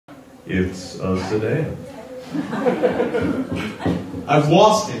It's a sedan. I've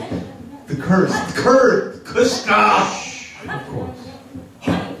lost it. The curse. The curse. Kushka. Of course.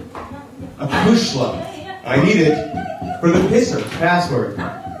 A Kushla. I need it for the pisser. Password.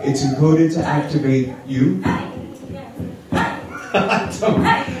 It's encoded to activate you.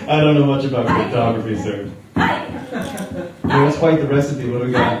 I don't know much about cryptography, sir. Yeah, let's fight the recipe. What do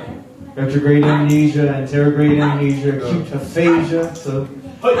we got? Retrograde amnesia, anterograde amnesia, acute aphasia. So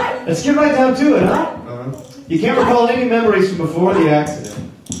let's get right down to it, huh? You can't recall any memories from before the accident.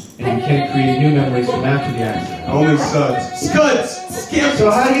 And you can't create new memories from after the accident. Only suds. Scuds! Scamps! So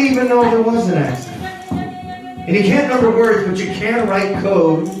how do you even know there was an accident? And you can't number words, but you can write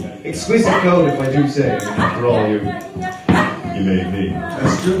code. Exquisite code, if I do say. After all, you made me.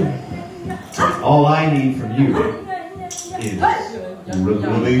 That's true. All I need from you is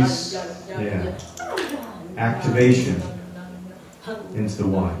release. Yeah. Activation into the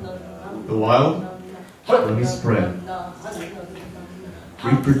wild. The wild? Let me spread.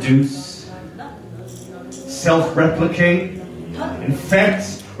 Reproduce. Self-replicate.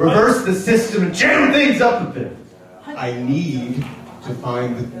 Infect. Reverse the system and jam things up a bit. I need to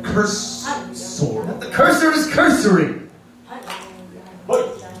find the cursor. The cursor is cursory.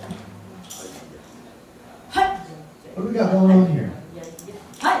 What do we got going on here?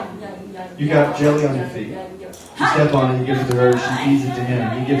 You got jelly on your feet. You step on it, you give it to her, she feeds it to him.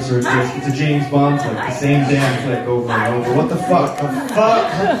 He gives her a disc. It's a James Bond flick, the same damn flick over and over. What the fuck? The fuck?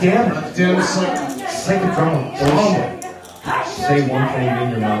 God damn it. Damn it. Psychodrama bullshit. Say one thing in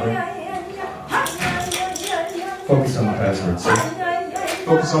your mother. Focus on the password, sir.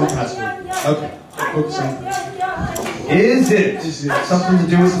 Focus on the password. Okay. Focus on the password. Is it something to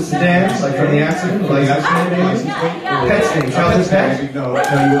do with the sedans, like from the accident? Like accident, pet's name, childhood pet? No, you won't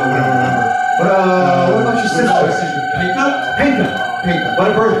remember. What about your sister? Pinka. What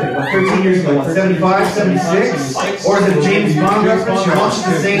a birthday? What, 13 years ago? What, 75, 76? Or is it a James Bond reference? She launches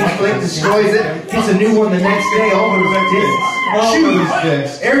the same flick, destroys it, gets a new one the next day, all those discs. Shoes.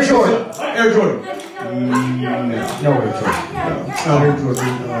 Air Jordan. Air Jordan. No Air Jordan. It's not Air Jordan.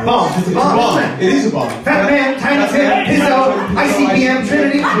 Bomb. It's a bomb. It is a bomb. Fat Man, Tiny Tim, Pizzo, ICBM,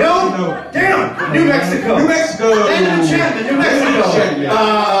 Trinity. No. Damn. New Mexico. New Mexico. Land of Enchantment, New Mexico.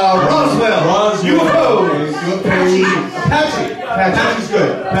 Roswell. UFOs. Apache's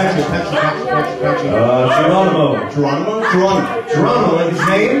good. Apache. Geronimo, like his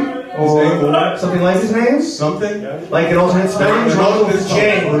name? Or something like his name? Something? Like an alternate spelling? Geronimo with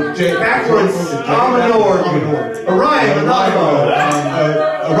J. Backwards. Orion.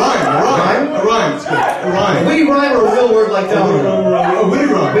 It's good. Orion. A witty rhyme or a real word like domino? A witty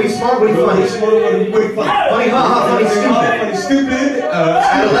rhyme. Witty smart, witty funny. Funny haha, funny stupid.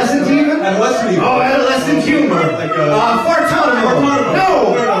 Adolescent even? Adolescent even. Oh, adolescent humor. Like Fartanimo. No!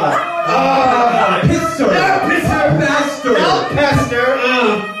 Pisser. Pastor. Pastor.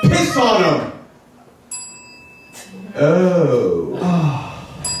 Piss on him. Oh.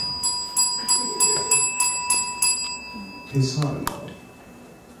 Piss on him.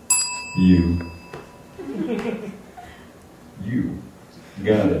 You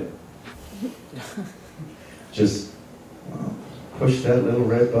got it. Just push that little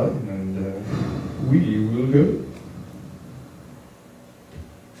red button and we will go.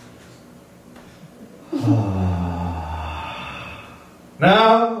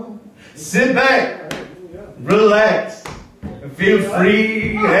 Now, sit back, relax, and feel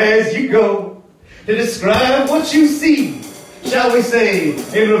free as you go to describe what you see. Shall we say,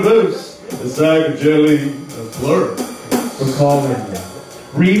 in reverse, the Psychojelly of blur. Recall in them.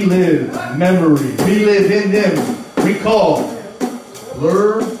 Relive memory. Relive in them. Recall.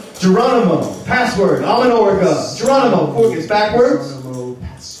 Blur. Geronimo. Password. Amenorga. Geronimo. Focus backwards.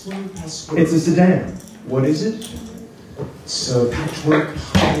 Password. It's a sedan. What is it? It's a patchwork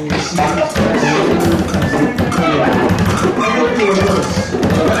policy.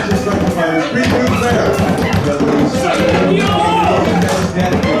 Just like if I was reading there.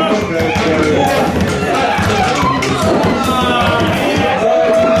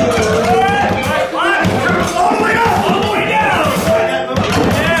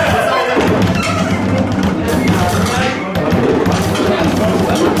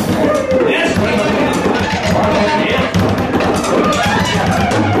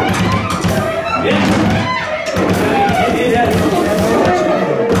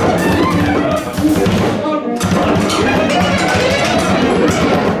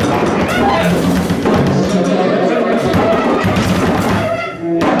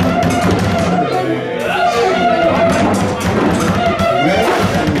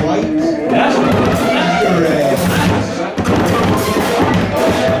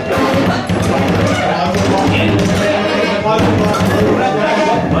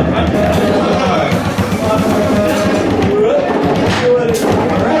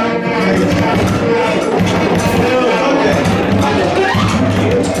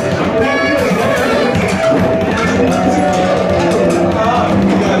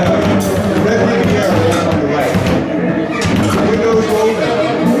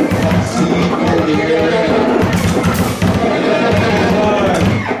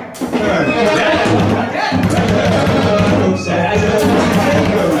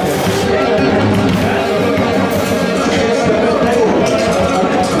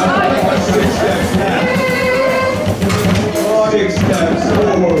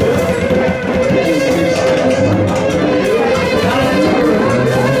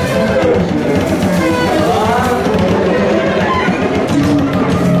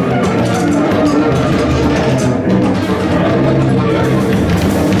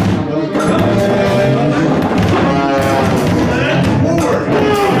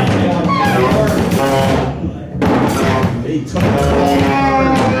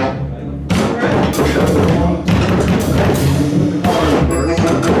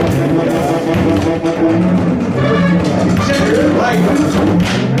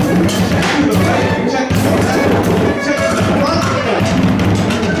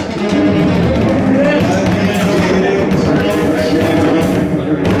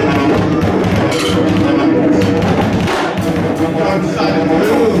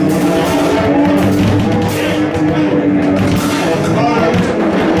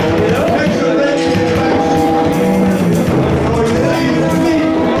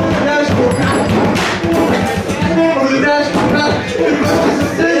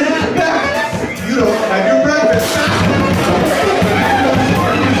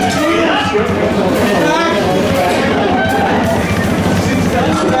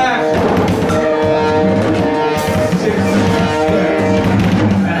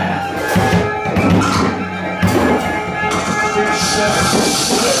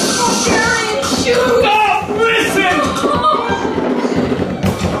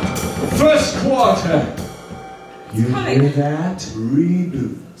 first quarter. You coming. hear that?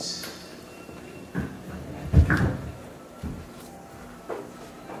 Reboot.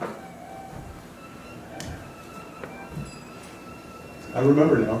 I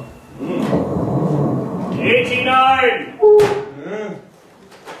remember now. 89! Yeah.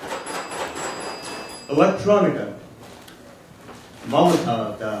 Electronica.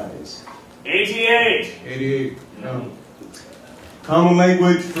 Molotov dies. 88! 88. No. Common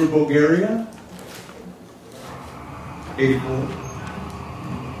language for Bulgaria. 84.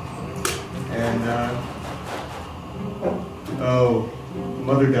 And, oh,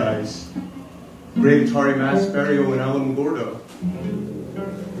 mother dies. Great Atari mass burial in Alamogordo.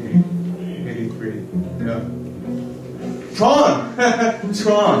 83. Yeah. Tron!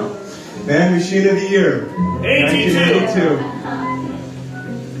 Tron. Man Machine of the Year. 1982.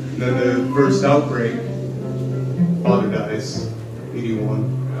 And then the first outbreak. Father dies. 81.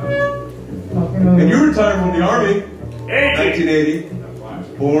 And you retired from the Army. 1980.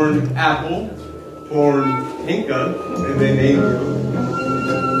 Born Apple. Born Inca. And they named you.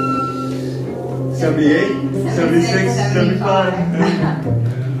 78, 76, 75.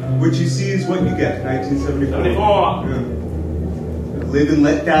 What you see is what you get. 1974. 74. Yeah. Live and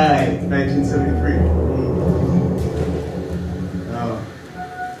Let Die. 1973.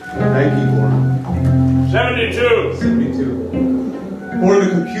 Nike born. 72. 72. Born the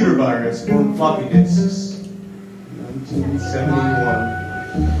computer virus. Born floppy disks.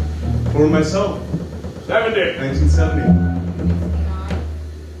 1971. Born myself. 70. 1970.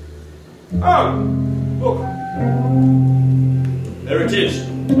 Oh, look. There it is.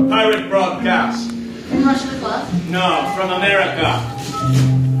 A pirate broadcast. From Russia Club? No, from America.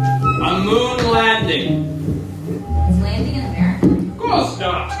 A moon landing. It's landing in America? Of course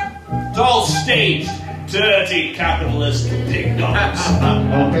not. It's all staged. Dirty capitalist pig dogs.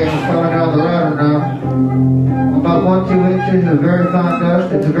 Okay, I'm coming down the ladder now. About 1-2 inches of very fine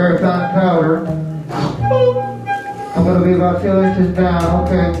dust. It's a very fine powder. I'm going to be about 2 inches down.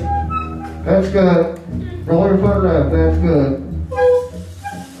 Okay. That's good. Roll your foot left. That's good.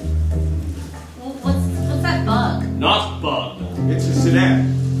 Well, what's that bug? Not bug. It's a sedan.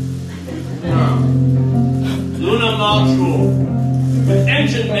 Lunar module. An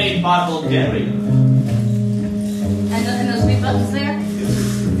engine made by Bulgaria. And those big buttons there?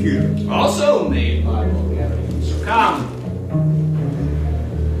 It's a computer. Also made by Bulgaria. So come.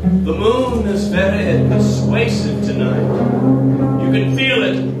 The moon is very persuasive tonight. You can feel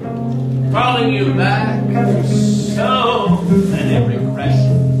it. Calling you back to so many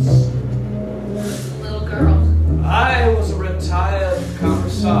regressions. Little girl. I was a retired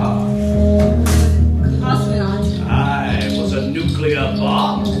commissar. Cosmonaut. I was a nuclear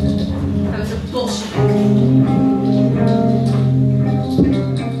bomb. I was a Bolshevik.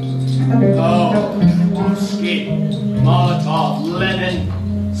 Oh, Trotsky, Molotov, Lenin,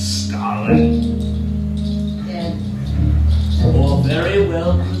 Stalin. Dead. Or very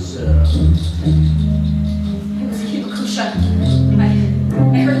well preserved. It was a cubicle shut. I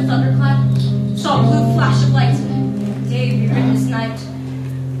heard a thunderclap, saw a blue flash of light. Day rewritten this night.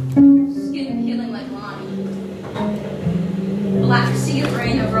 Skin peeling like lime. Black sea of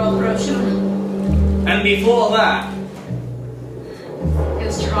rain over all Hiroshima. And before that, It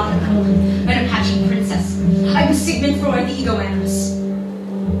was Geronimo, an Apache princess. I was Sigmund Freud, the ego animus.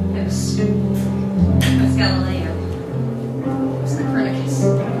 I was Galileo. I was Copernicus.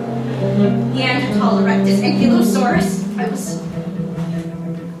 Neanderthal erectus, Ankylosaurus.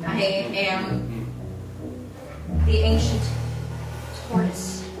 I am the ancient tortoise.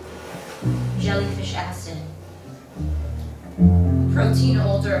 Jellyfish acid. Protein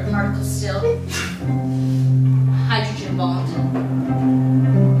older, particle still. Hydrogen bond.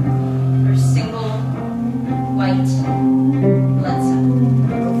 Or single white blood cell.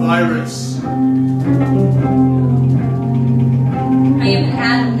 Virus. I am an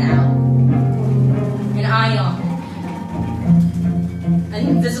atom now. An ion. An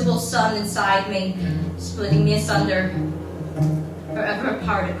invisible sun inside me, splitting me asunder, forever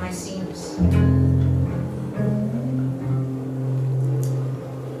apart at my seams.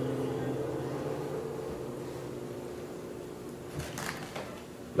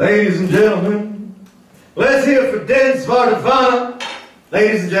 ladies and gentlemen, let's hear for dead Svarta.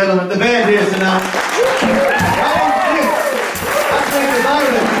 Ladies and gentlemen, the band here tonight. I think the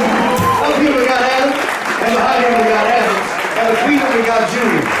violin. Up here we got Adam, and behind here we got Adam, and between them we got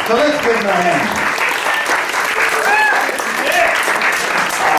Julie. So let's give them a hand.